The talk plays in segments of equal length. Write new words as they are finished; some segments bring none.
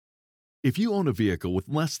If you own a vehicle with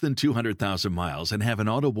less than 200,000 miles and have an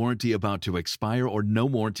auto warranty about to expire or no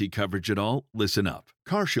warranty coverage at all, listen up.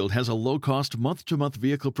 CarShield has a low-cost month-to-month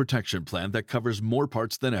vehicle protection plan that covers more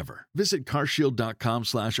parts than ever. Visit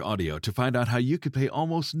carshield.com/audio to find out how you could pay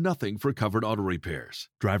almost nothing for covered auto repairs.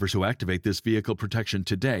 Drivers who activate this vehicle protection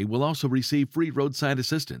today will also receive free roadside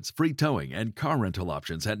assistance, free towing, and car rental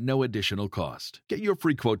options at no additional cost. Get your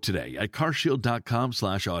free quote today at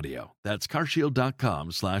carshield.com/audio. That's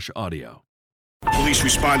carshield.com/audio. Police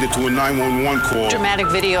responded to a 911 call. Dramatic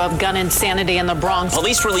video of gun insanity in the Bronx.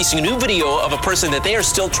 Police releasing a new video of a person that they are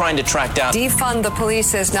still trying to track down. Defund the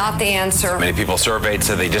police is not the answer. Many people surveyed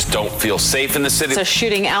said they just don't feel safe in the city. It's a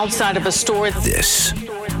shooting outside of a store. This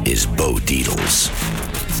is Bo Dietl's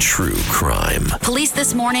True Crime. Police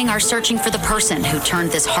this morning are searching for the person who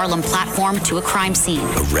turned this Harlem platform to a crime scene.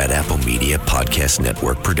 A Red Apple Media Podcast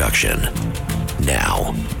Network production.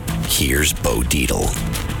 Now, here's Bo Dietl.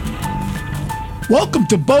 Welcome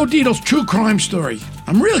to Bo Dietl's True Crime Story.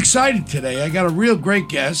 I'm real excited today. I got a real great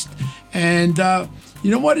guest. And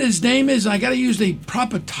you know what his name is? I got to use the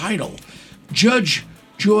proper title. Judge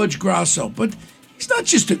George Grasso. But he's not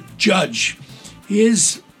just a judge.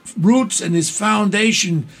 His roots and his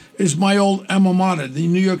foundation is my old alma mater, the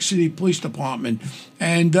New York City Police Department.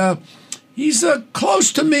 And he's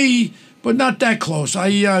close to me, but not that close.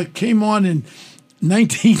 I came on in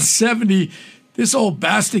 1970. This old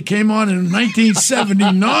bastard came on in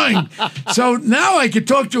 1979. So now I could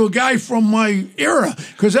talk to a guy from my era,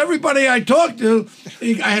 because everybody I talked to,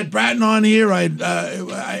 I had Bratton on here. I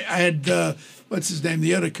had what's his name,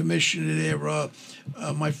 the other commissioner there,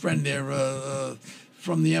 my friend there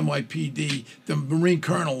from the NYPD, the Marine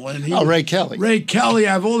Colonel. And Ray Kelly. Ray Kelly.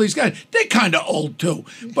 I have all these guys. They're kind of old, too.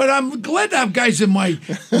 But I'm glad to have guys in my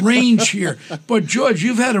range here. But, George,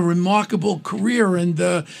 you've had a remarkable career, and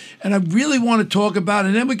I really want to talk about it.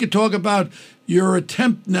 And then we could talk about your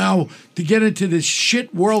attempt now to get into this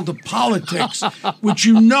shit world of politics, which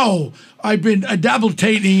I've been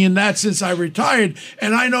dabbling in that since I retired.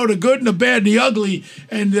 And I know the good and the bad and the ugly.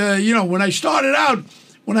 And, when I started out,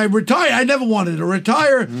 when I retired, I never wanted to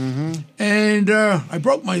retire, and I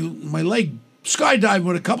broke my leg skydiving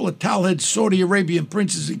with a couple of towelhead Saudi Arabian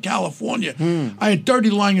princes in California. I had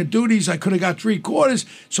 30 line of duties. I could have got 3/4.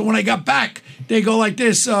 So when I got back, they go like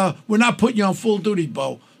this, we're not putting you on full duty,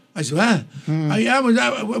 Bo. I said,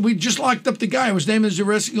 we just locked up the guy. I was named as the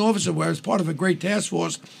arresting officer, where I was part of a great task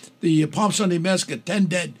force, the Palm Sunday massacre, 10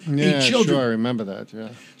 dead, 8 children. Sure, I remember that, yeah.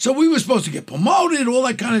 So we were supposed to get promoted, all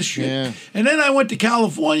that kind of shit. Yeah. And then I went to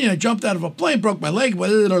California. I jumped out of a plane, broke my leg.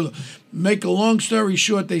 Make a long story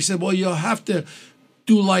short, they said, well, you'll have to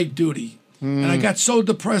do light duty. And I got so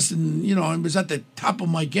depressed, and I was at the top of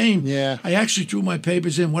my game. Yeah. I actually threw my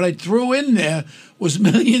papers in. What I threw in there was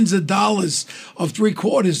millions of dollars of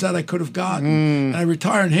 3/4 that I could have gotten. And I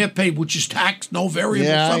retired and half paid, which is taxed, no variable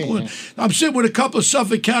supplement. Yeah. I'm sitting with a couple of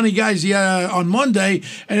Suffolk County guys on Monday,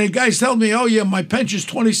 and the guys tell me, oh, yeah, my pension's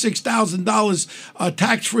 $26,000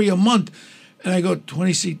 tax-free a month. And I go,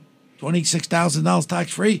 $26,000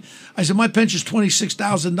 tax-free? I said, my pension's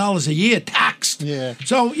 $26,000 a year taxed. Yeah.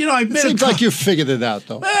 So, I made Seems like you figured it out,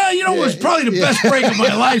 though. Well, it was probably the best break of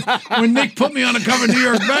my life when Nick put me on the cover of New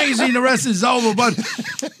York Magazine. The rest is over, but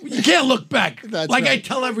you can't look back. That's like right. I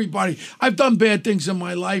tell everybody, I've done bad things in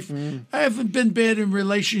my life. I haven't been bad in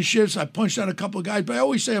relationships. I punched out a couple of guys, but I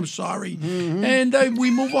always say I'm sorry. And we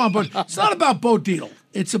move on. But it's not about Bo Dietl.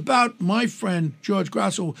 It's about my friend, George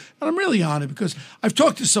Grasso, and I'm really honored because I've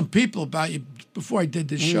talked to some people about you before I did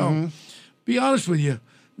this show. Be honest with you,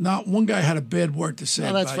 not one guy had a bad word to say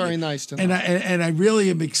about you. That's very nice to know. And I really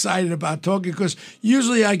am excited about talking because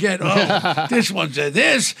usually I get, this one's a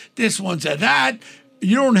this one's a that.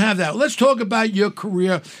 You don't have that. Let's talk about your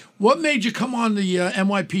career. What made you come on the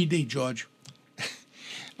NYPD, George?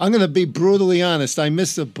 I'm going to be brutally honest. I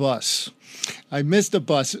missed the bus. I missed the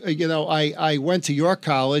bus. I went to York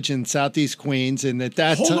College in Southeast Queens, and at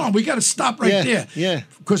that time... Hold on, we got to stop right there. Yeah.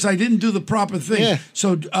 Because I didn't do the proper thing. Yeah.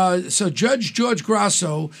 So Judge George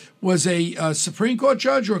Grasso was a Supreme Court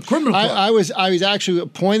judge or a criminal court? I was actually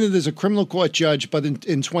appointed as a criminal court judge, but in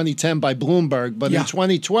 2010 by Bloomberg. But in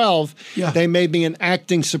 2012, they made me an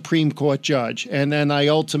acting Supreme Court judge. And then I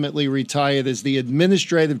ultimately retired as the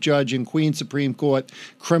administrative judge in Queens Supreme Court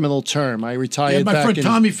criminal term. I retired back in 22.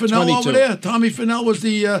 My friend Tommy Fennell over there. Tommy Fennell was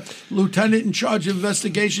the lieutenant in charge of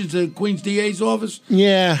investigations at Queens DA's office.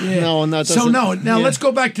 Yeah. No, and that doesn't... So, now let's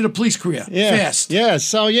go back to the police career. Fast. Yeah.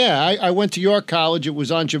 So, I went to York College. It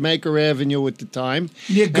was on Jamaica Jamaica Avenue at the time.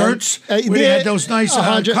 Near Gertz, where they had those nice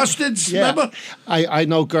custards, remember? I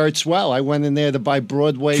know Gertz well. I went in there to buy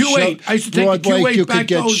Broadway Q8. show. I used to take the Q8 you back could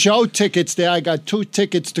get those. show tickets there. I got 2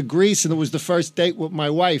 tickets to Greece, and it was the first date with my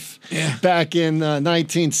wife back in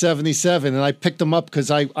 1977. And I picked them up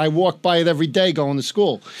because I walked by it every day going to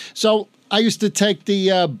school. So I used to take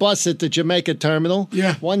the bus at the Jamaica terminal.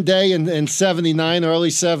 Yeah. One day in 79, early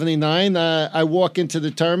 79, I walk into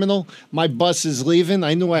the terminal. My bus is leaving.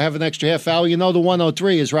 I knew I have an extra half hour. You know, the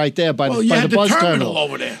 103 is right there by the bus terminal.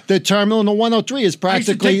 Over there. The terminal in the 103 is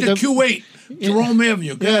practically I used to take the Q8. Jerome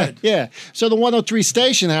Avenue, go ahead. Yeah. So the 103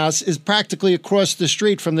 station house is practically across the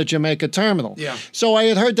street from the Jamaica terminal. Yeah. So I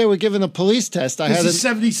had heard they were giving a police test. This is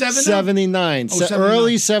 77 now? 79. 79.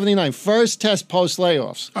 Early 79. First test post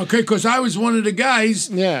layoffs. Okay, because I was one of the guys.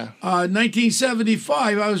 Yeah.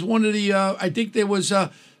 1975, I was one of the, I think there was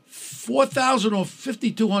 4,000 or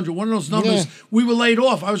 5,200, one of those numbers. Yeah. We were laid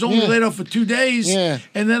off. I was only laid off for 2 days. Yeah.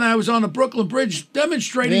 And then I was on the Brooklyn Bridge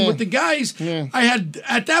demonstrating with the guys. Yeah. I had,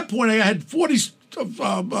 at that point, I had 40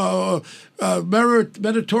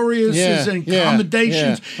 meritorious and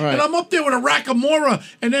commendations. Yeah. Right. And I'm up there with a Rackamora,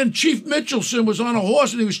 and then Chief Mitchelson was on a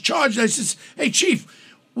horse and he was charged. I says, hey, Chief,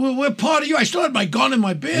 we're part of you. I still had my gun and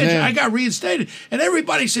my badge. Yeah. I got reinstated. And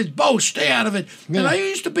everybody says, Bo, stay out of it. Yeah. And I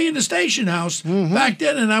used to be in the station house back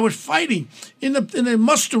then, and I was fighting in the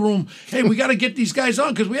muster room. Hey, we got to get these guys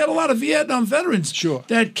on, because we had a lot of Vietnam veterans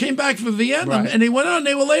that came back from Vietnam, and they went on,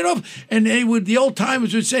 they were laid off. And the old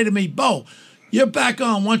timers would say to me, Bo, you're back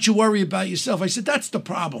on. Why don't you worry about yourself? I said, that's the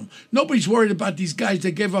problem. Nobody's worried about these guys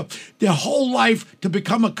that gave up their whole life to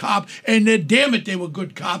become a cop, and damn it, they were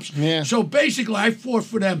good cops. Yeah. So basically, I fought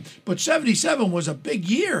for them. But 77 was a big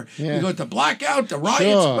year. Yeah. You got the blackout, the riots.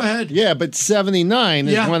 Go ahead. Yeah, but 79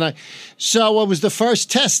 is when I... So it was the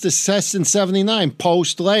first test, this test in 79,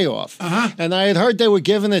 post-layoff. And I had heard they were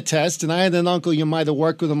giving a test, and I had an uncle, you might have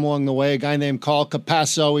worked with him along the way, a guy named Carl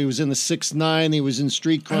Capasso. He was in the 6'9", he was in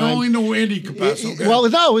street crime. I only know Andy Capasso. Well,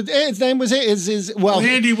 no, his name was...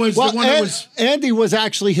 Andy was the one that was... Andy was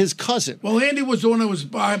actually his cousin. Well, Andy was the one that was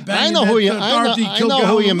banging I know who you, I know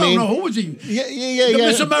who you mean. No, who was he? Yeah.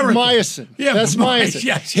 Miss America. Meyerson. Yeah, that's Meyerson.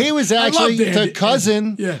 Yes. He was actually the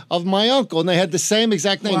cousin of my uncle, and they had the same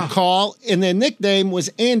exact name, Carl, and their nickname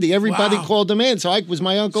was Andy. Everybody called him Andy, so I was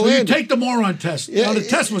my Uncle Andy. So you take the moron test. Yeah, the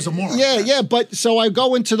test was a moron test. Yeah, but so I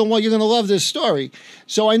go into the one, you're going to love this story.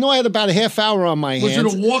 So I know I had about a half hour on my hands.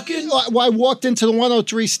 Was it a walk-in? Well, I walked into the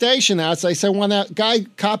 103 station house. I said, when that guy,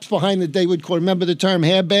 cops behind the day would call, remember the term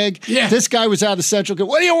hairbag? Yeah. This guy was out of Central.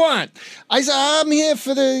 What do you want? I said, I'm here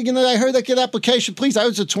for I heard that kid application. Please, I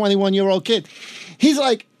was a 21-year-old kid. He's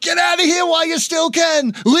like, get out of here while you still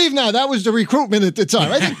can. Leave now. That was the recruitment at the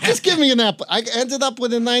time. I said, just give me an app. I ended up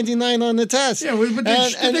with a 99 on the test. Yeah, but did they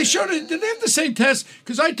have the same test?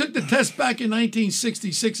 Because I took the test back in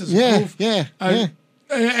 1966 as a proof. Yeah.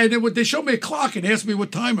 And they showed me a clock and asked me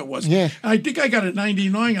what time it was. Yeah. And I think I got a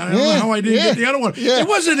 99. I don't know how I didn't get the other one. Yeah. It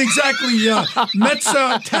wasn't exactly Met's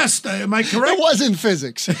test. Am I correct? It wasn't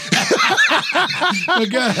physics. Well,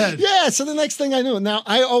 go ahead. Yeah, so the next thing I knew, now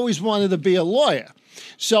I always wanted to be a lawyer.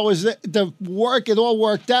 So as the work, it all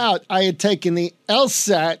worked out, I had taken the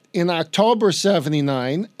LSAT in October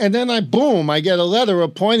 79, and then I get a letter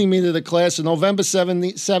appointing me to the class in November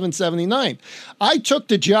 79. I took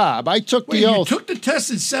the job. I took the oath. You took the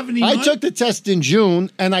test in 79? I took the test in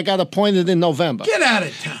June, and I got appointed in November. Get out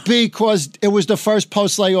of town. Because it was the first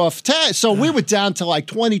post-layoff test. So we were down to like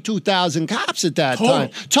 22,000 cops at that time.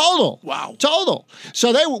 Total. Wow. Total.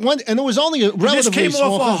 So they went, and it was only a relatively this came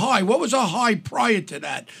small off a high. What was a high prior to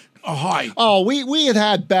that? A high. Oh, we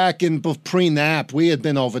had back in pre-NAP, we had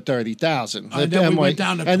been over 30,000. And then we went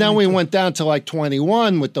down to 22. We went down to like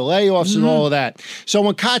 21 with the layoffs and all of that. So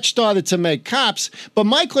when Koch started to make cops, but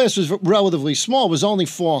my class was relatively small, was only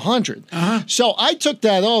 400. So I took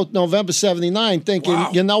that oath November 79 thinking,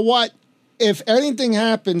 you know what? If anything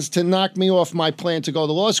happens to knock me off my plan to go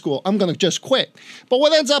to law school, I'm going to just quit. But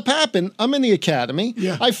what ends up happening, I'm in the academy.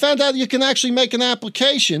 Yeah. I found out you can actually make an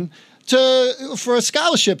application for a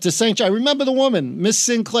scholarship to St. John. I remember the woman, Miss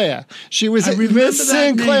Sinclair. She was Miss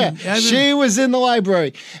Sinclair. She was in the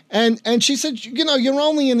library. And she said, you're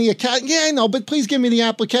only in the academy. Yeah, I know, but please give me the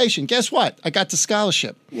application. Guess what? I got the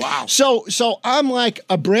scholarship. Wow. So I'm like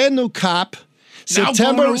a brand new cop.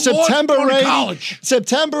 September 80. College.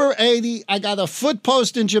 September 80. I got a foot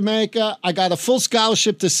post in Jamaica. I got a full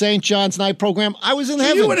scholarship to St. John's night program. I was in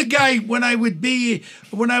heaven. You were the guy when I would be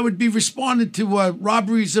responding to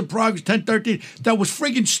robberies in progress 1013 that was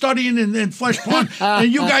friggin' studying in Flesh Pond,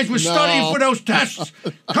 and you guys were studying for those tests.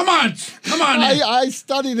 Come on. I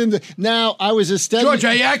studied Now I was a steady. George,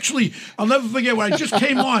 I'll never forget when I just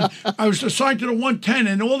came on. I was assigned to the 110,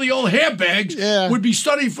 and all the old hairbags would be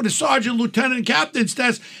studying for the sergeant, lieutenant, captain's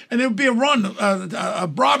test, and there would be a run, a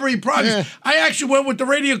robbery progress. Yeah. I actually went with the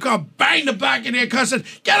radio car, banged the back of their car, said,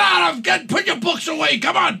 put your books away.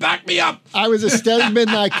 Come on, back me up. I was a steady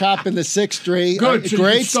midnight cop in the 6-3. Good.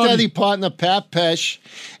 Great steady partner, Pat Pesh.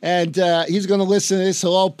 And he's going to listen to this.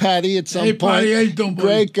 Hello, Patty, at some point. Patty, how you doing, buddy?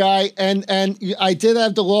 Great guy. And I did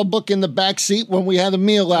have the law book in the back seat when we had a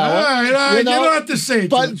meal hour. All right. You don't have to say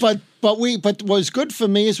it. But what was good for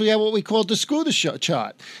me is we had what we called the scooter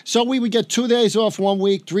chart. So we would get 2 days off 1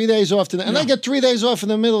 week, 3 days off, and I get 3 days off in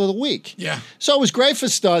the middle of the week. Yeah. So it was great for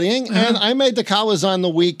studying, and I made the collars on the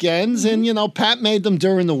weekends, and Pat made them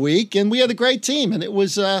during the week, and we had a great team. And it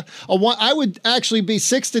was I would actually be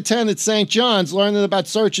 6 to 10 at St. John's, learning about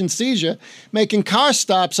search and seizure, making car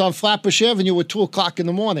stops on Flatbush Avenue at 2:00 in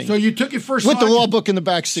the morning. So you took your first with the law book in the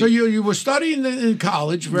back seat. So you were studying in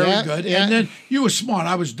college, very good, and then you were smart.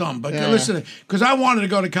 I was dumb, but listen, because I wanted to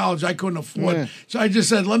go to college, I couldn't afford. Yeah. So I just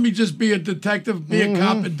said, let me just be a detective, be a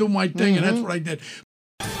cop, and do my thing, and that's what I did.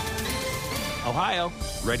 Ohio,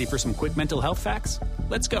 ready for some quick mental health facts?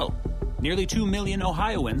 Let's go. Nearly 2 million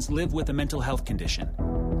Ohioans live with a mental health condition.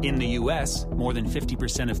 In the U.S., more than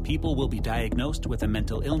 50% of people will be diagnosed with a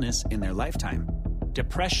mental illness in their lifetime.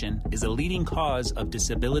 Depression is a leading cause of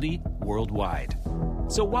disability worldwide.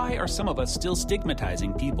 So why are some of us still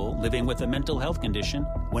stigmatizing people living with a mental health condition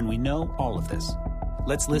when we know all of this?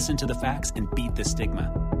 Let's listen to the facts and beat the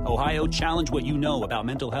stigma. Ohio, challenge what you know about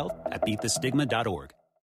mental health at beatthestigma.org.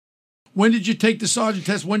 When did you take the sergeant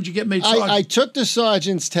test? When did you get made sergeant? I took the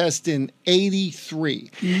sergeant's test in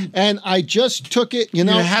 83. And I just took it, You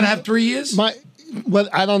had to have 3 years? Well,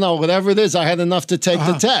 I don't know, whatever it is, I had enough to take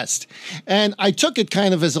the test. And I took it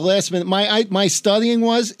kind of as a last minute. My studying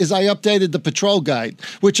I updated the patrol guide,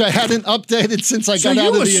 which I hadn't updated since I got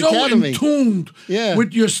out of the academy. So you were so in tune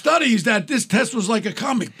with your studies that this test was like a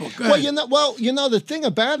comic book. Well, the thing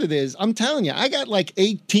about it is, I'm telling you, I got like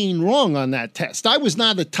 18 wrong on that test. I was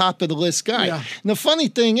not a top of the list guy. Yeah. And the funny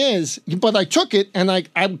thing is, but I took it and I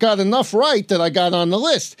got enough right that I got on the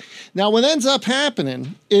list. Now, what ends up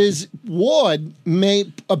happening is Ward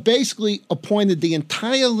basically appointed the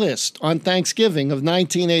entire list on Thanksgiving of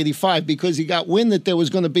 1985 because he got wind that there was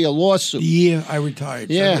going to be a lawsuit. The year I retired,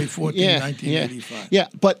 February 14, 1985. Yeah,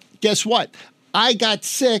 but guess what? I got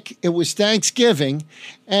sick. It was Thanksgiving,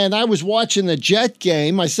 and I was watching the Jet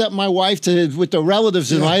game. I sent my wife with the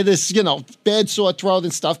relatives and I had this, bad sore throat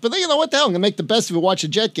and stuff. But what the hell? I'm going to make the best of it, watch a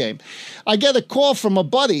Jet game. I get a call from a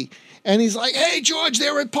buddy. And he's like, hey, George, they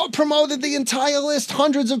promoted the entire list,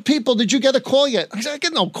 hundreds of people. Did you get a call yet? I said, I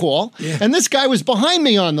get no call. Yeah. And this guy was behind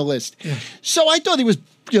me on the list. Yeah. So I thought he was,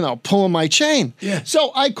 pulling my chain. Yeah.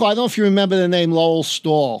 So I called. I don't know if you remember the name Lowell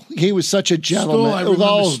Stahl. He was such a gentleman.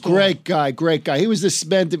 Lowell, great guy. He was this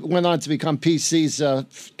man that went on to become PC's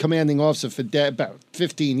commanding officer for about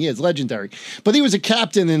 15 years, legendary. But he was a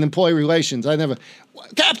captain in employee relations.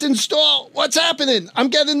 Captain Stahl, what's happening? I'm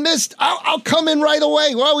getting missed. I'll come in right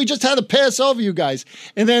away. Well, we just had to pass over you guys.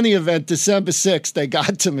 In any event, December 6th, they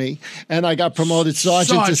got to me, and I got promoted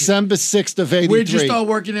sergeant. December 6th of 83. Where'd you start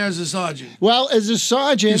working there as a sergeant? Well, as a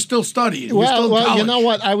sergeant. You're still studying. Well, you know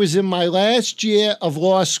what? I was in my last year of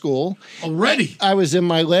law school. Already? I was in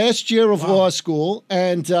my last year of law school,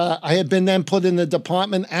 and I had been then put in the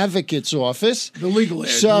Department Advocate's office. The legal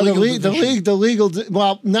area. So the legal,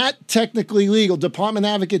 well, not technically legal. Department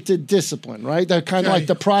Advocate did discipline, right? They're kind of like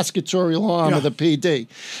the prosecutorial arm of the PD.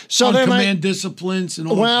 So then command disciplines and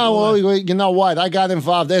all. Well, you know what? I got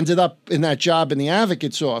involved, ended up in that job in the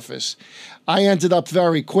advocate's office. I ended up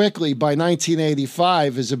very quickly by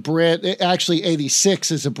 1985 actually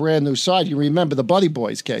 86 as a brand new sergeant. You remember the Buddy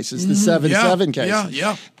Boys cases, the 7-7 cases.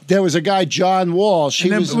 Yeah. There was a guy, John Walsh.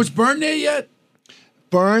 Was Byrne there yet?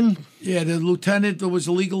 Byrne? Yeah, the lieutenant that was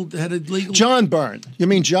headed legal. John Byrne. You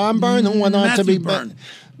mean John Byrne, who went on to be Byrne?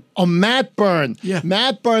 Oh, Matt Byrne. Yeah.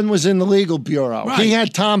 Matt Byrne was in the legal bureau. Right. He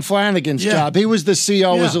had Tom Flanagan's job. He was the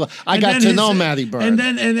CO. Yeah. I got to know Matty Byrne. And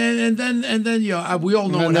then we all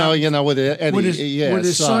know what happened. With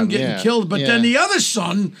his son getting killed. But then the other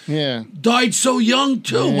son died so young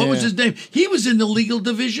too. Yeah. What was his name? He was in the legal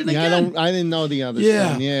division again. I didn't know the other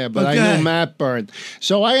son. Yeah, but I knew Matt Byrne.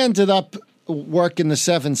 So I ended up working the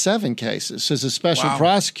 7-7 cases as a special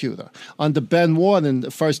prosecutor under Ben Ward and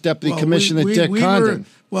the first deputy commissioner Dick Condon.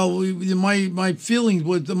 My feelings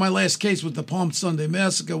with my last case with the Palm Sunday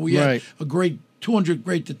Massacre, we had a great 200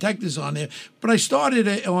 great detectives on there. But I started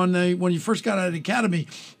when you first got out of the academy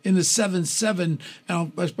in the 7-7.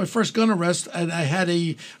 My first gun arrest, and I had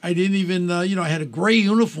I had a gray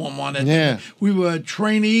uniform on it. Yeah. We were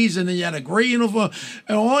trainees, and then you had a gray uniform.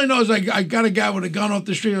 And all I know is I got a guy with a gun off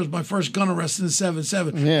the street. It was my first gun arrest in the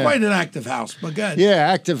 7-7. Yeah. Quite an active house, but good. Yeah,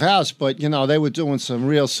 active house, but, they were doing some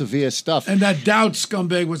real severe stuff. And that Dowd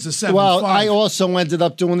scumbag was the 7-5. Well, I also ended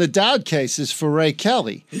up doing the Dowd cases for Ray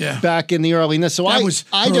Kelly back in the early. So that was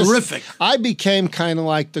horrific. I became kind of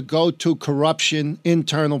like the go-to corruption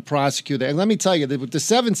internal prosecutor. And let me tell you, with the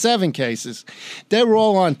 7-7 cases, they were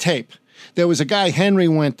all on tape. There was a guy, Henry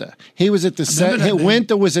Winter. He was at the center.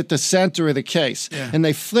 Winter was at the center of the case, and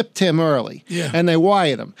they flipped him early, and they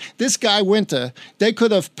wired him. This guy, Winter, they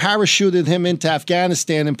could have parachuted him into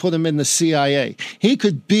Afghanistan and put him in the CIA. He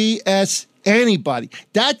could BS anybody.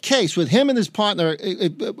 That case with him and his partner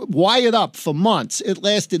it wired up for months. It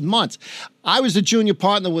lasted months. I was a junior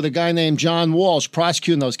partner with a guy named John Walsh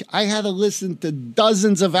prosecuting those. I had to listen to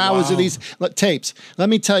dozens of hours of these tapes. Let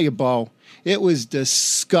me tell you, Bo, it was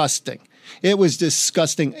disgusting. It was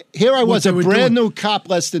disgusting. Here I was, a brand new cop,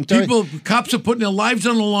 less than 30. Cops are putting their lives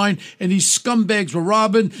on the line, and these scumbags were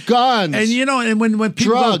robbing guns. And and when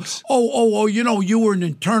people drugs. Go, you were in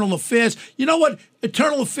internal affairs. You know what?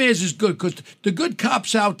 Internal affairs is good because the good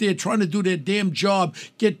cops out there trying to do their damn job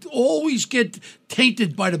always get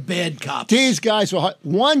tainted by the bad cops. These guys were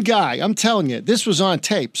one guy. I'm telling you, this was on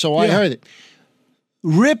tape, so I heard it.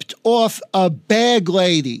 Ripped off a bag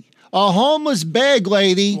lady. A homeless bag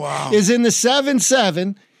lady is in the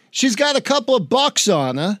 7-7. She's got a couple of bucks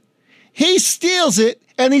on her. He steals it,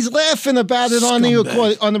 and he's laughing about it on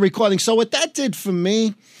the recording. So what that did for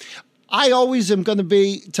me, I always am going to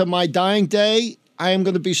be, to my dying day, I am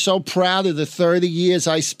going to be so proud of the 30 years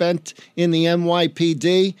I spent in the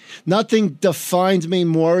NYPD. Nothing defined me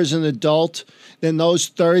more as an adult than those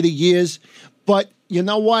 30 years. But you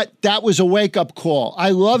know what? That was a wake-up call.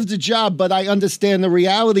 I love the job, but I understand the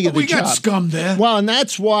reality of the job. We got scum there. Well, and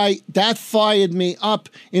that's why that fired me up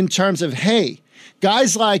in terms of, hey,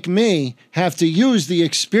 guys like me have to use the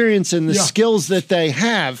experience and the skills that they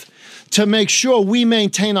have to make sure we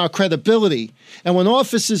maintain our credibility. And when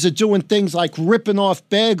officers are doing things like ripping off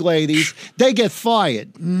bag ladies, they get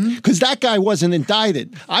fired. Because that guy wasn't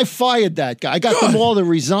indicted. I fired that guy. I got them all to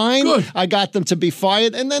resign. I got them to be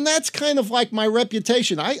fired. And then that's kind of like my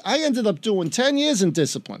reputation. I ended up doing 10 years in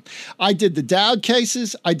discipline. I did the Dowd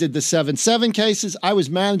cases. I did the 7-7 cases. I was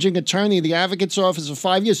managing attorney of the advocate's office for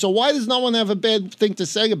 5 years. So why does no one have a bad thing to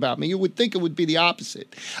say about me? You would think it would be the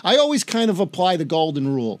opposite. I always kind of apply the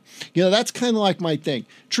golden rule. That's kind of like my thing.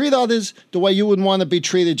 Treat others the way you would want to be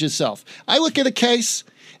treated yourself. I look at a case,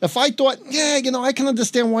 if I thought, I can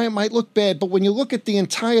understand why it might look bad, but when you look at the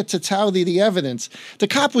entire totality of the evidence, the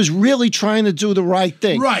cop was really trying to do the right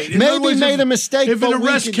thing. Right. Maybe he made a mistake. If an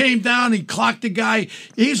arrest came down, he clocked the guy,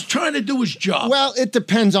 he's trying to do his job. Well, it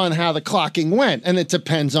depends on how the clocking went, and it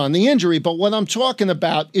depends on the injury. But what I'm talking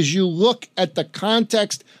about is you look at the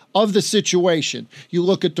context of the situation. You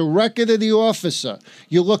look at the record of the officer.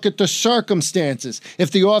 You look at the circumstances.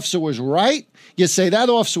 If the officer was right, you say that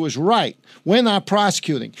officer was right. We're not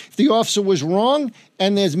prosecuting. If the officer was wrong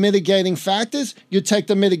and there's mitigating factors, you take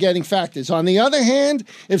the mitigating factors. On the other hand,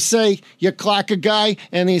 if, say, you clock a guy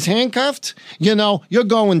and he's handcuffed, you're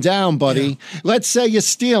going down, buddy. Yeah. Let's say you're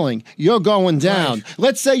stealing, you're going down. Right.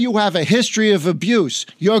 Let's say you have a history of abuse,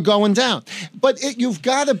 you're going down. But you've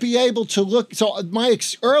got to be able to look. So my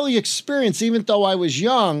early experience, even though I was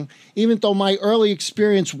young, even though my early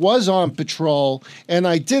experience was on patrol, and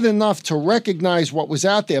I did enough to recognize what was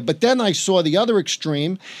out there. But then I saw the other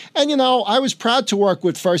extreme, and, I was proud to work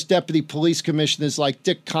with first deputy police commissioners like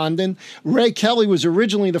Dick Condon. Ray Kelly was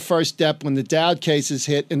originally the first dep when the Dowd cases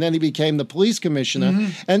hit, and then he became the police commissioner.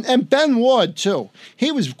 And Ben Ward, too.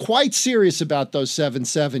 He was quite serious about those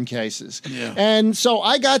 7-7 cases. Yeah. And so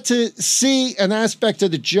I got to see an aspect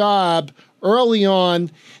of the job early on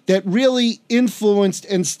that really influenced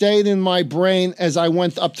and stayed in my brain as I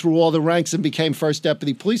went up through all the ranks and became first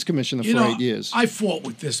deputy police commissioner for 8 years. I fought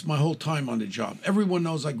with this my whole time on the job. Everyone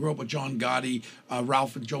knows I grew up with John Gotti,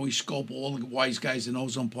 Ralph and Joey Scope, all the wise guys in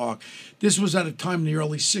Ozone Park. This was at a time in the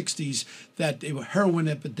early 60s that the heroin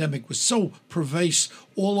epidemic was so pervasive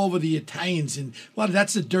all over the Italians, and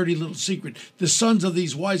that's a dirty little secret. The sons of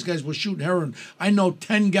these wise guys were shooting heroin. I know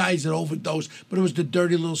 10 guys that overdosed, but it was the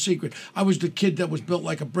dirty little secret. I was the kid that was built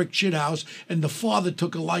like a brick shit house, and the father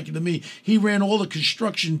took a liking to me. He ran all the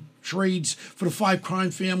construction trades for the 5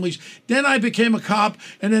 crime families. Then I became a cop,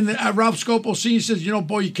 and then Ralph Scopo Sr. says,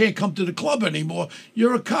 boy, you can't come to the club anymore.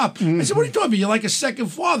 You're a cop. I said, what are you talking about? You're like a second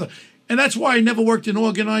father. And that's why I never worked in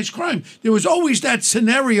organized crime. There was always that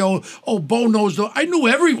scenario, Bo knows, I knew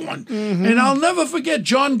everyone. And I'll never forget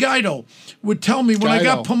John Guido would tell me when I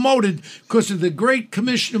got promoted, because of the great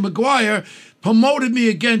Commissioner McGuire, promoted me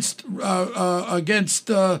against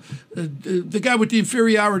the guy with the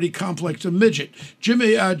inferiority complex, a midget,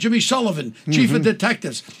 Jimmy Sullivan, chief of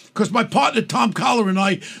detectives. Because my partner Tom Collar and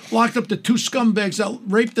I locked up the 2 scumbags that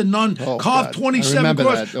raped a nun, carved 27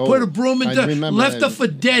 crosses, put a broom into, left her for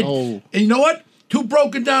dead. And you know what? 2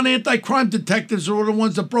 broken down anti-crime detectives were the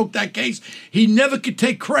ones that broke that case. He never could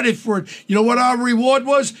take credit for it. You know what our reward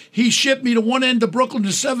was? He shipped me to one end of Brooklyn to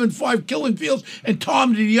 7-5 killing fields and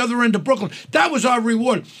Tom to the other end of Brooklyn. That was our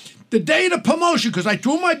reward. The day of the promotion, because I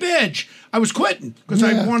threw my badge, I was quitting because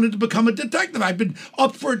I wanted to become a detective. I've been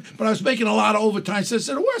up for it, but I was making a lot of overtime. So I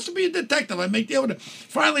said, who wants to be a detective? I make the overtime.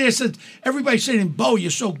 Finally, I said, everybody's saying, Bo, you're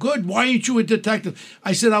so good. Why ain't you a detective?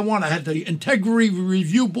 I said, I had the integrity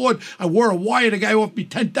review board. I wore a wire. The guy offered me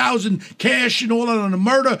 $10,000 cash and all that on the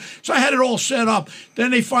murder. So I had it all set up.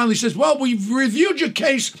 Then they finally says, well, we've reviewed your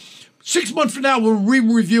case. 6 months from now, we'll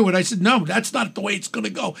re-review it. I said, no, that's not the way it's going to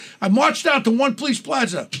go. I marched out to One Police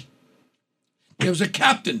Plaza. There was a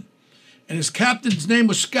captain, and his captain's name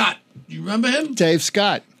was Scott. Do you remember him? Dave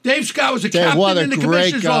Scott. Dave Scott was a captain in the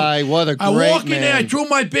commissioner's office. What a great I walk in man. there, I threw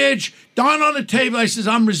my badge, down on the table, I says,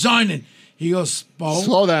 I'm resigning. He goes, Bo.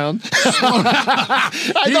 Slow down. I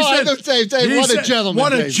know, Dave, what a gentleman.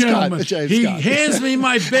 What a gentleman. He Scott. hands me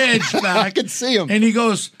my badge back. I can see him. And he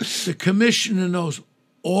goes, the commissioner knows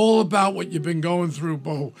all about what you've been going through,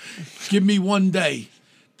 Bo. Give me one day.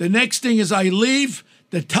 The next thing is I leave.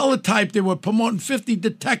 The teletype, they were promoting 50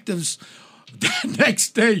 detectives. The next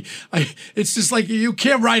day, it's just like you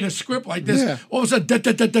can't write a script like this. Yeah. All of a sudden,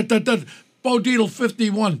 Bo Dietl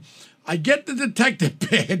 51. I get the detective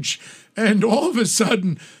badge, and all of a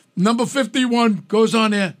sudden, number 51 goes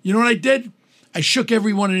on there. You know what I did? I shook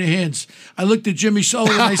everyone in their hands. I looked at Jimmy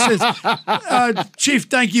Sullivan and I said, Chief,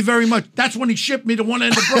 thank you very much. That's when he shipped me to one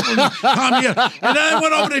end of Brooklyn. And then I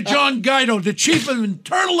went over to John Guido, the Chief of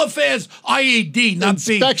Internal Affairs, IAD, not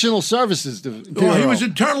B. Inspectional Services. Well, he was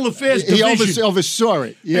Internal Affairs Division. He oversaw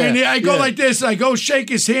it. Yeah. And I go like this. I go shake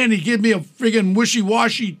his hand. He gives me a friggin'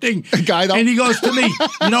 wishy-washy thing. Guido. And he goes to me,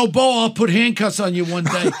 Bo, I'll put handcuffs on you one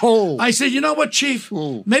day. I said, you know what, Chief?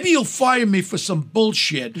 Maybe you'll fire me for some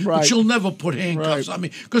bullshit, but you'll never put handcuffs on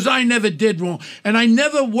me, because I never did wrong. And I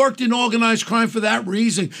never worked in organized crime for that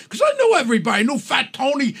reason, because I knew everybody. I knew Fat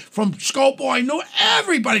Tony from Scopo. I knew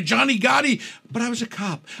everybody, Johnny Gotti. But I was a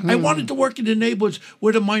cop. I wanted to work in the neighborhoods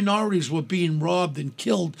where the minorities were being robbed and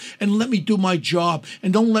killed, and let me do my job,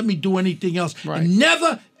 and don't let me do anything else. And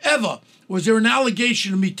never, ever was there an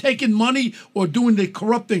allegation of me taking money or doing the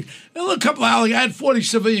corrupting. A couple of I had 40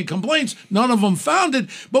 civilian complaints. None of them founded.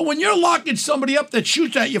 But when you're locking somebody up that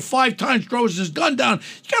shoots at you 5 times, throws his gun down,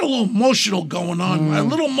 you got a little emotional going on. A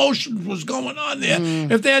little emotion was going on there.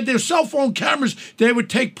 If they had their cell phone cameras, they would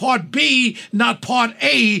take part B, not part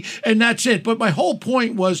A, and that's it. But my whole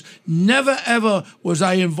point was never, ever was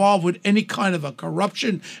I involved with any kind of a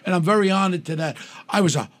corruption, and I'm very honored to that. I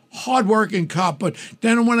was a hard-working cop, but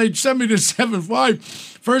then when they sent me to 7-5,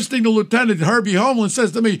 first thing the Lieutenant Herbie Homeland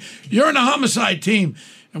says to me, you're in a homicide team.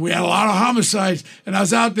 And we had a lot of homicides, and I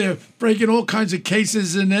was out there breaking all kinds of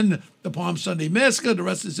cases, and then the Palm Sunday Massacre, the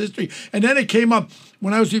rest is history. And then it came up,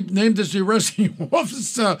 when I was named as the arresting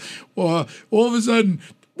officer, all of a sudden,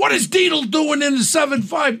 what is Dietl doing in the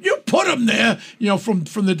 7-5? You put him there,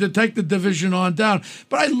 from the detective division on down.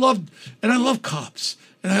 But I love cops.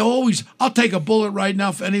 And I'll take a bullet right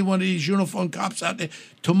now for any one of these uniformed cops out there.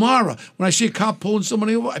 Tomorrow, when I see a cop pulling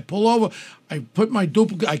somebody over, I pull over, I put my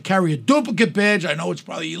I carry a duplicate badge. I know it's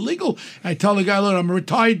probably illegal. I tell the guy, look, I'm a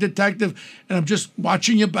retired detective, and I'm just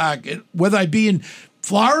watching your back. Whether I be in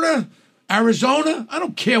Florida, Arizona, I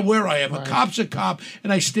don't care where I am. A cop's a cop,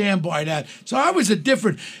 and I stand by that. So I was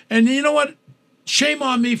and you know what? Shame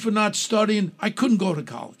on me for not studying. I couldn't go to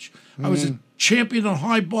college. I was a champion on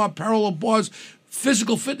high bar, parallel bars,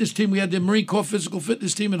 physical fitness team. We had the Marine Corps physical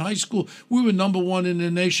fitness team in high school. We were number 1 in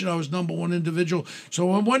the nation. I was number 1 individual. So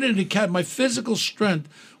when I went into CAT, my physical strength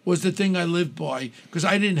was the thing I lived by, because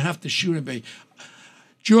I didn't have to shoot anybody.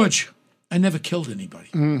 George, I never killed anybody.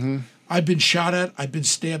 I've been shot at, I've been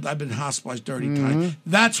stabbed, I've been hospitalized 30 times.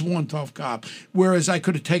 That's one tough cop. Whereas I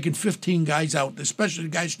could have taken 15 guys out, especially the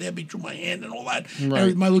guy stabbed me through my hand and all that. Right.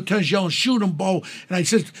 And my lieutenant's yelling, shoot him, Bo. And I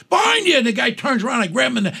said, behind you. And the guy turns around, I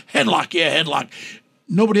grab him in the headlock. Yeah, headlock.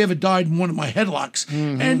 Nobody ever died in one of my headlocks.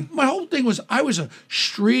 And my whole thing was I was a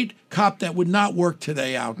street cop that would not work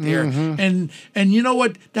today out there. And you know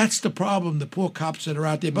what? That's the problem, the poor cops that are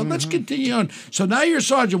out there. But let's continue on. So now you're a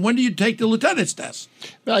sergeant. When do you take the lieutenant's test?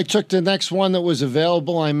 I took the next one that was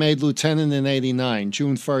available. I made lieutenant in 89,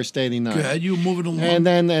 June 1st, 89. Good. You were moving along. And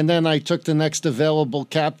then I took the next available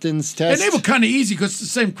captain's test. And they were kind of easy because it's the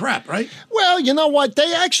same crap, right? Well, you know what?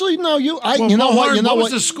 They actually know you. What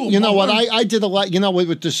was the school? You know what? I did a lot. You know,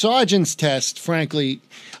 with the sergeant's test, frankly,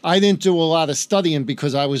 I didn't do a lot of studying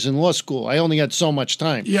because I was in law school. I only had so much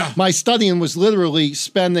time. Yeah. My studying was literally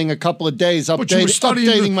spending a couple of days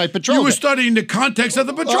updating my patrol. You were studying the context of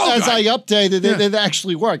the patrol As guide. I updated it, it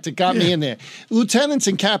actually worked. It got me in there. Lieutenants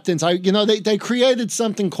and captains, they created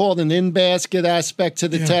something called an in-basket aspect to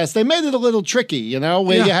the test. They made it a little tricky,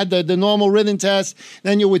 where you had the normal written test,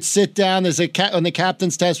 then you would sit down on the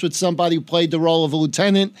captain's test with somebody who played the role of a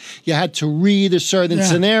lieutenant. You had to read a certain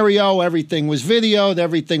scenario. Everything was videoed.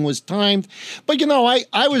 Everything was timed. But,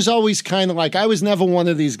 I was always kind of like, I was never one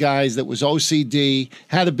of these guys that was OCD,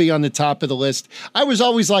 had to be on the top of the list. I was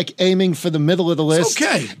always like aiming for the middle of the list. It's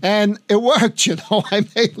okay. And it worked, I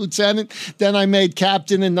made lieutenant, then I made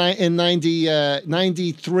captain in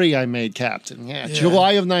 93 I made captain.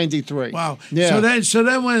 July of 93. Wow. Yeah. So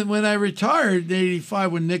then when I retired in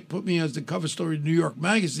 85, when Nick put me as the cover story of New York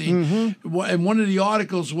Magazine, and one of the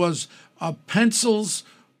articles was pencils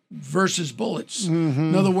versus bullets.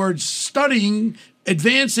 In other words, studying,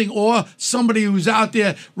 advancing, or somebody who's out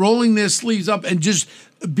there rolling their sleeves up and just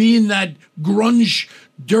being that grunge,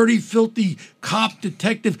 dirty, filthy cop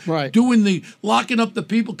detective, doing locking up the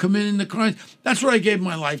people committing the crimes. That's what I gave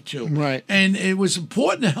my life to. Right. And it was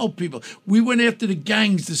important to help people. We went after the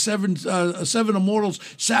gangs, the seven immortals,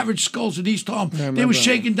 Savage Skulls in East Harlem. They were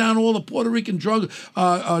shaking down all the Puerto Rican all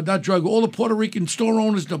the Puerto Rican store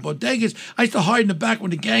owners, the bodegas. I used to hide in the back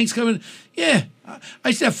when the gangs come in. Yeah, I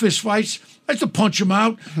used to have fist fights. I used to punch them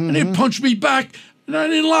out, and they'd punch me back. And I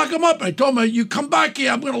didn't lock him up. I told him, you come back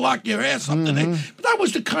here, I'm going to lock your ass up today. But that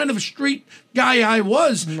was the kind of street guy I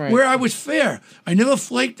was, where I was fair. I never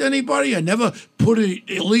flaked anybody. I never put an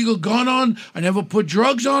illegal gun on. I never put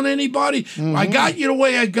drugs on anybody. I got you the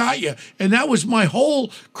way I got you. And that was my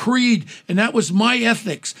whole creed, and that was my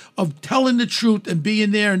ethics of telling the truth and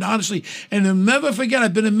being there and honestly. And I'll never forget,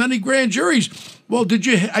 I've been in many grand juries. Well,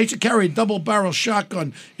 I used to carry a double-barrel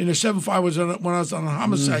shotgun in a 7.5 when I was on a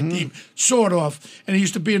homicide team, sawed off, and it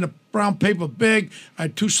used to be in a brown paper bag. I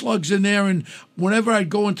had 2 slugs in there, and whenever I'd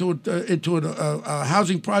go into a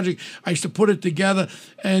housing project, I used to put it together.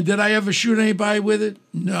 And did I ever shoot anybody with it?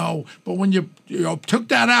 No. But when you took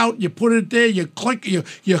that out, you put it there, you click, you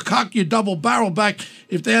cock your double barrel back.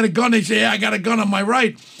 If they had a gun, they'd say, "Yeah, I got a gun on my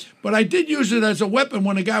right." But I did use it as a weapon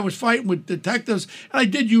when a guy was fighting with detectives, and I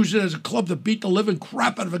did use it as a club to beat the living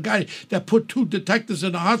crap out of a guy that put 2 detectives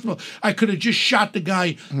in the hospital. I could have just shot the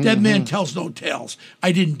guy. Dead man tells no tales.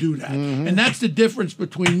 I didn't do that. And that's the difference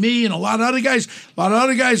between me and a lot of other guys. A lot of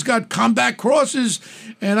other guys got combat crosses,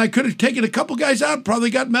 and I could have taken a couple guys out,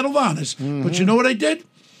 probably got Medal of Honors. But you know what I did?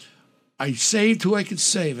 I saved who I could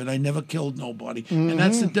save, and I never killed nobody. And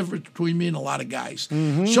that's the difference between me and a lot of guys.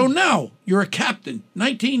 So now you're a captain,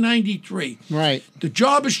 1993. Right. The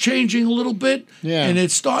job is changing a little bit, and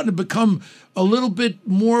it's starting to become a little bit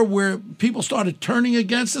more where people started turning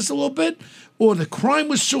against us a little bit, or the crime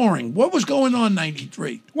was soaring. What was going on in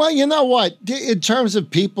 93? Well, you know what? In terms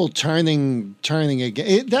of people turning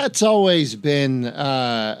again, that's always been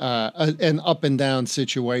an up and down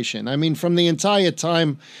situation. I mean, from the entire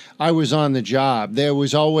time I was on the job, there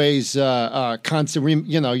was always constant.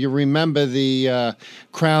 You remember the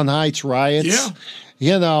Crown Heights riots. Yeah.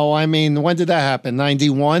 I mean, when did that happen?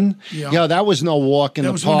 91? Yeah. That was no walk in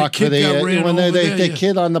the park for the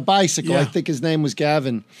kid on the bicycle. I think his name was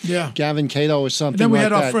Gavin. Yeah. Gavin Cato or something. And then we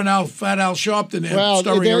like had that. our friend Fat Al Sharpton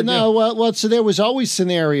there. So there was always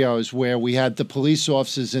scenarios where we had the police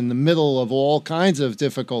officers in the middle of all kinds of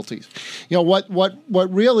difficulties.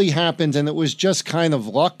 What really happened, and it was just kind of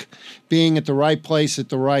luck, being at the right place at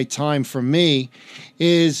the right time for me,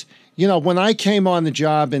 is when I came on the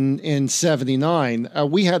job in 79,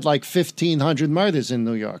 we had like 1,500 murders in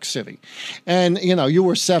New York City. And, you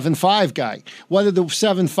were 7.5 guy. What did the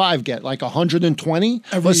 7.5 get? Like 120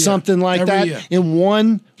 or something like that in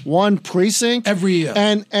one precinct? Every year.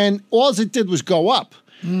 And all it did was go up.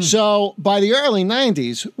 So by the early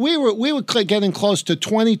 90s, we were getting close to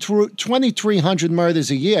 2,300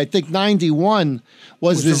 murders a year. I think 91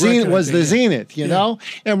 was the zenith, you know?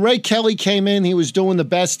 And Ray Kelly came in. He was doing the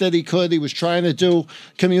best that he could. He was trying to do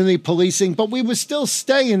community policing, but we were still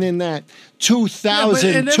staying in that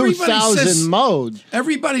 2000 mode.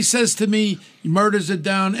 Everybody says to me, murders are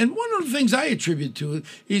down. And one of the things I attribute to it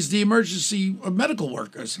is the emergency medical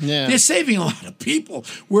workers. Yeah. They're saving a lot of people.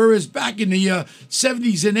 Whereas back in the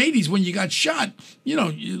 70s and 80s, when you got shot, you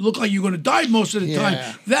look like you're going to die most of the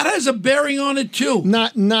time. That has a bearing on it, too.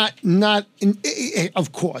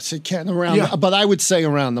 Of course, it can but I would say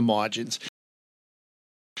around the margins.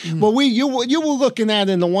 Well, you were looking at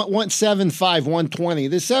in the 175, 120.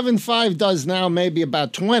 The 75 does now maybe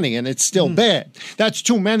about 20, and it's still bad. That's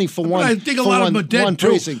too many for one. I think a lot of them are dead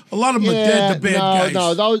too. A lot of them are dead. The bad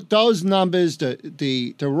guys. No, those numbers,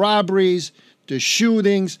 the robberies, the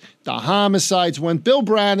shootings, the homicides. When Bill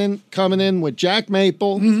Braden coming in with Jack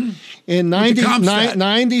Maple in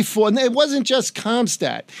 94, and it wasn't just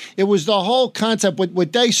Comstat. It was the whole concept.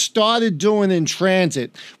 What they started doing in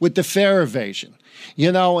transit with the fare evasion.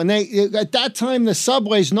 And at that time, the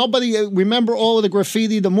subways, nobody remember all of the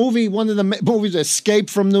graffiti. The movie, one of the movies, Escape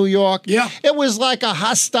from New York. Yeah. It was like a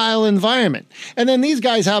hostile environment. And then these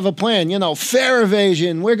guys have a plan, fare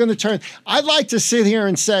evasion. We're going to turn. I'd like to sit here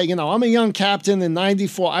and say, I'm a young captain in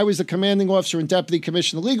 94. I was the commanding officer and deputy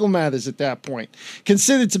commissioner of legal matters at that point.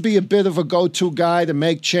 Considered to be a bit of a go-to guy to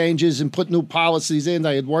make changes and put new policies in.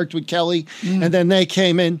 I had worked with Kelly, and then they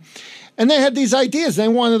came in. And they had these ideas. They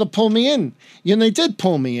wanted to pull me in. They did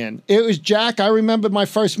pull me in. It was Jack. I remember my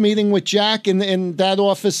first meeting with Jack in that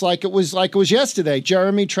office like it was yesterday.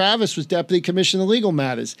 Jeremy Travis was Deputy Commissioner of Legal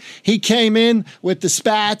Matters. He came in with the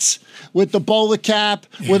spats, with the bowler cap,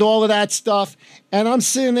 with all of that stuff. And I'm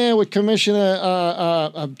sitting there with Commissioner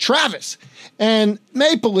Travis. And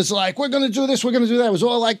Maple was like, we're going to do this, we're going to do that. It was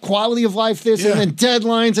all like quality of life, and then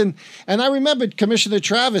deadlines. And I remembered Commissioner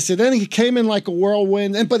Travis, and then he came in like a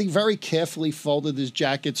whirlwind, but he very carefully folded his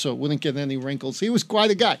jacket so it wouldn't get any wrinkles. He was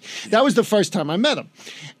quite a guy. That was the first time I met him.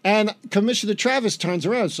 And Commissioner Travis turns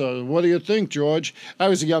around, so what do you think, George? I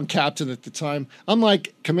was a young captain at the time. I'm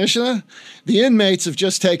like, Commissioner, the inmates have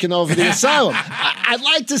just taken over the asylum. I'd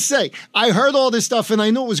like to say, I heard all this stuff and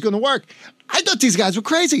I knew it was going to work. I thought these guys were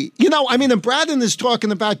crazy. And Braden is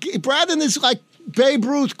talking about, Braden is like Babe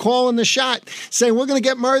Ruth calling the shot, saying we're going to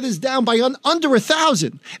get murders down by under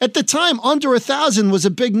 1,000. At the time, under 1,000 was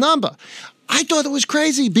a big number. I thought it was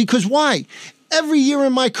crazy because why? Every year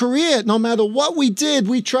in my career, no matter what we did,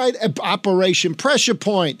 we tried Operation Pressure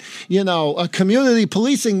Point, community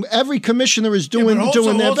policing. Every commissioner is doing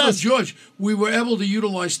their best. George, we were able to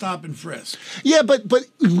utilize stop and frisk. Yeah, but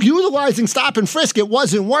utilizing stop and frisk, it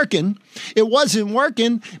wasn't working. It wasn't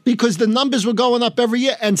working because the numbers were going up every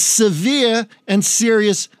year and severe and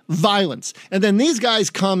serious violence. And then these guys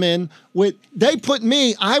come in I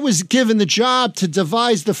was given the job to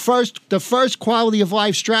devise the first quality of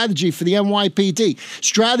life strategy for the NYPD.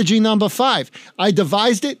 Strategy number 5. I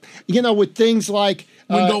devised it, with things like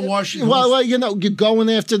window washing. Well, you're going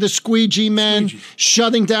after the squeegee men,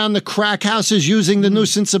 shutting down the crack houses using the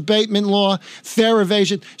nuisance abatement law, fare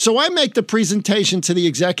evasion. So I make the presentation to the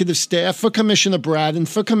executive staff for Commissioner Braden,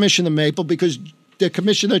 for Commissioner Maple, because the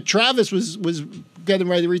Commissioner Travis was getting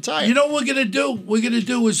ready to retire. You know what we're going to do? We're going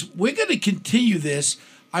to continue this.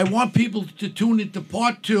 I want people to tune into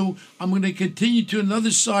part 2. I'm going to continue to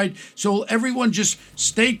another side. So everyone just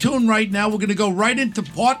stay tuned right now. We're going to go right into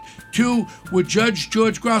part 2 with Judge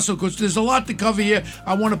George Grasso because there's a lot to cover here.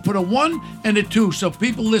 I want to put a 1 and a 2. So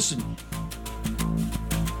people listen.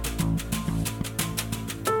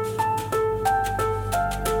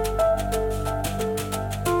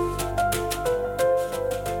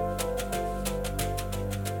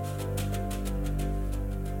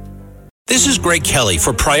 This is Greg Kelly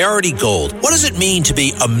for Priority Gold. What does it mean to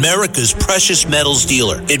be America's precious metals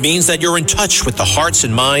dealer? It means that you're in touch with the hearts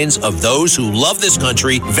and minds of those who love this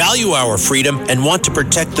country, value our freedom, and want to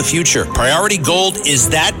protect the future. Priority Gold is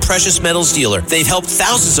that precious metals dealer. They've helped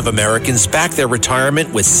thousands of Americans back their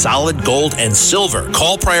retirement with solid gold and silver.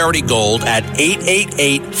 Call Priority Gold at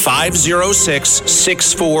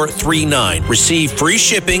 888-506-6439. Receive free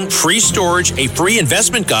shipping, free storage, a free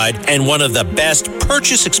investment guide, and one of the best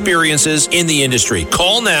purchase experiences in the industry.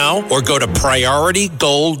 Call now or go to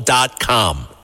PriorityGold.com.